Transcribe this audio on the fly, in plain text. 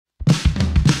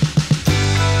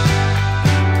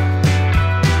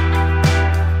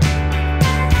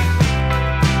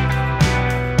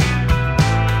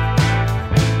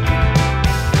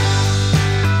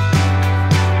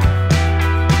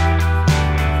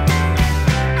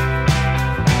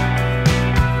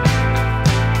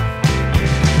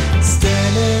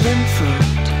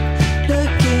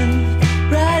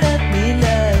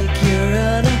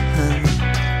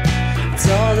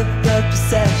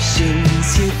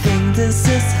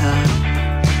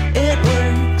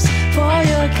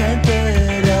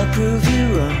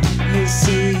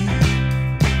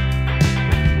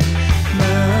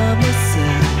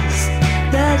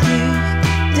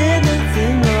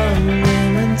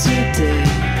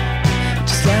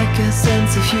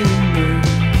sense of humor.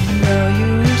 Now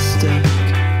you're stuck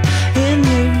in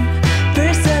your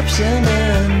perception,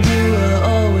 and you are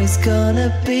always gonna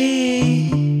be.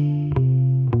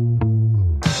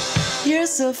 You're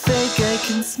so fake, I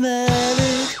can smell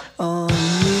it on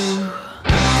you.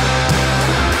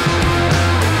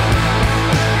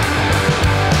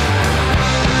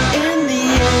 In the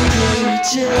end, you're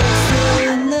just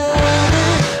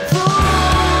another fool.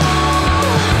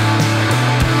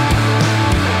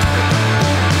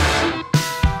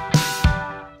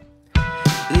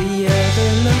 The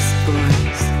other lost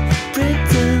boys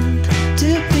pretend to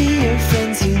be your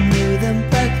friends. You knew them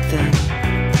back then,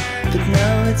 but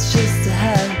now it's just a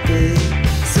habit.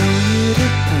 So you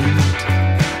depend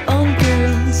on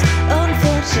girls,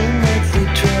 unfortunately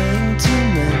trying to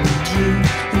mend you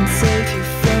and save you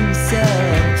from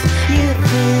yourself. You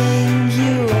think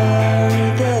you are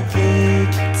the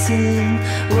victim,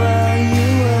 while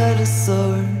you are the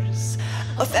source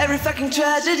of every fucking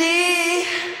tragedy.